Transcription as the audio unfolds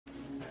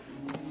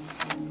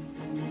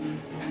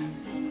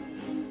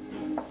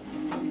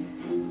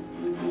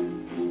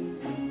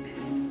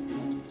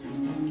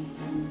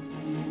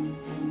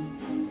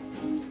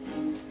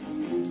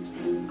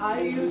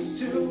I used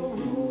to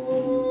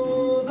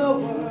rule the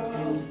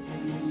world.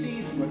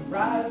 Seas would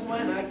rise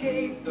when I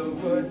gave the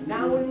word.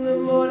 Now in the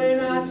morning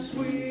I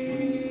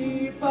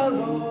sweep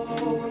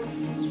alone.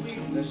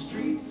 Sweep the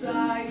streets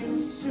I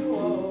used to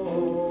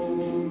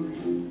own.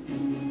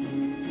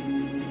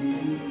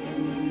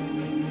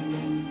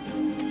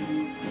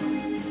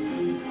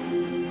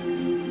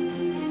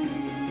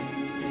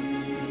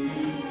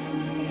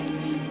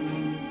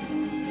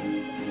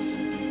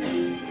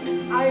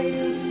 I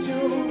used to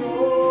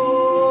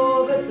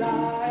roll the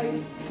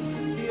dice,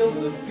 feel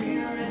the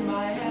fear in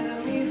my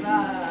enemy's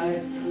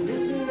eyes,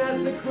 listen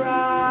as the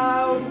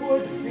crowd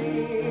would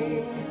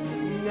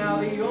sing. Now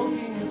the old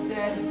king is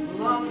dead,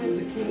 long live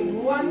the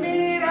king. 1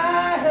 minute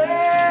I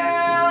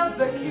held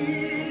the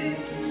key,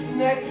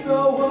 next the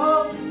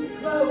walls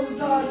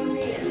closed on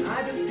me, and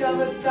I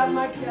discovered that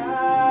my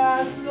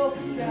castle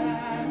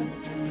sat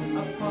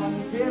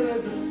upon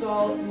pillars of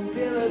salt and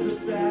pillars of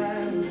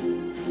sand.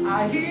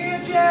 I hear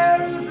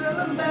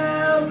Jerusalem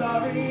bells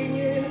are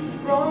ringing,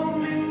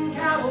 Roman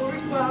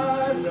cavalry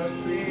choirs are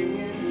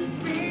singing.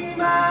 Be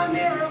my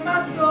mirror,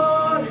 my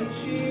sword and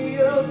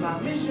shield, my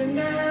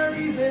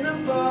missionaries in a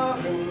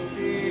foreign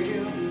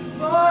field.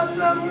 For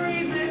some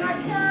reason I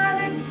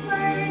can't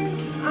explain,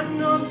 I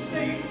know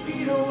St.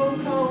 Peter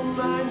won't call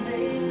my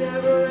name.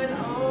 Never an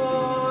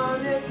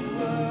honest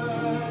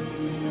word,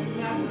 and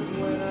that was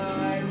when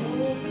I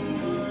ruled the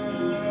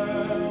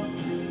world.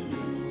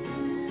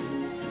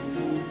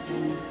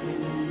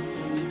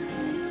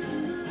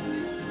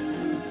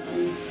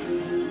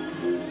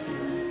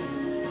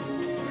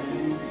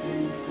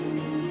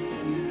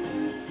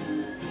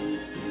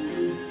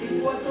 It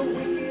was a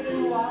wicked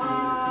and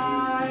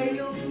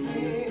wild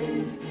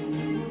wind,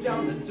 blew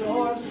down the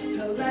doors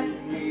to let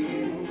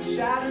me in,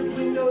 shattered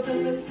windows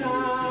and the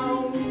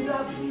sound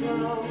of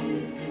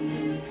drums.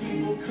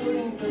 People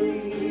couldn't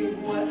believe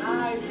what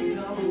I'd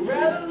become.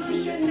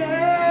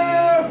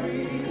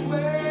 Revolutionaries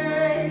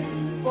wait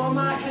for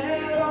my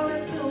head on a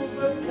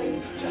silver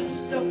plate,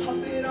 just a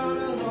puppet on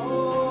a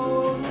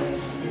lonely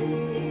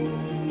string.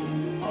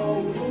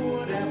 Oh, who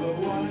would ever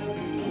want to be?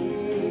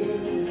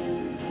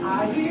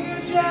 I hear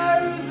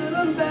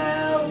Jerusalem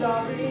bells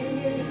are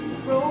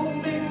ringing,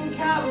 Roman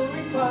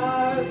cavalry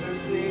choirs are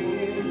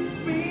singing.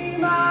 Be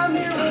my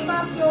mirror,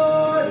 my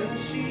sword and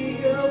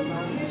shield,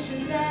 my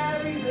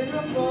missionaries in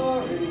a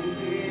foreign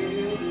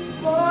field.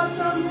 For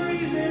some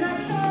reason I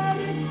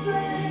can't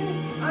explain,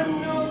 I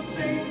know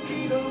St.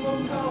 Peter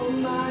won't call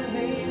my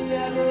name.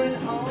 Never an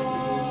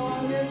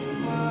honest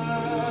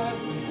word,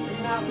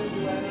 and that was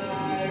when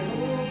I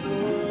ruled the world.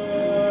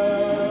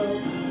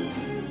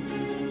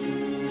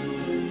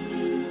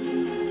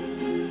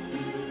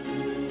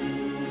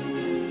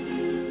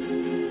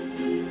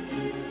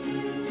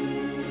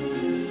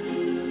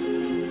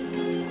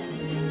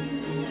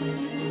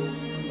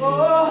 Oh,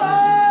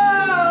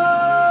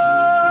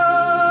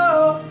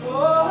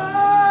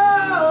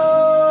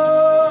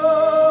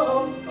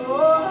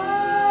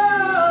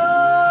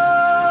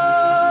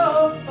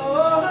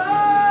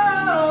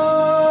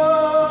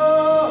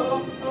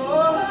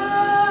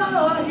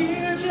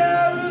 hear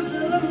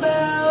Jerusalem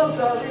bells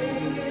are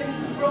ringing,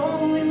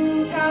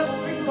 Roman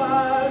cavalry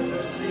choirs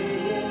are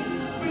singing.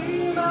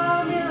 Be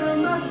my mirror,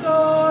 my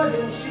sword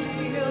and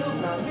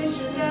shield, my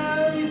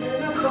missionaries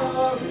in a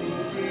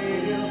foreign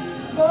field.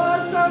 For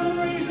some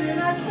reason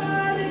I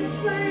can't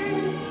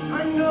explain,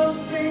 I know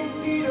St.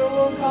 Peter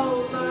won't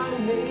call my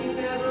name.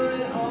 Never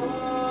an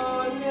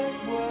honest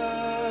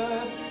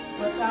word,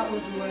 but that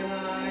was when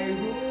I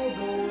ruled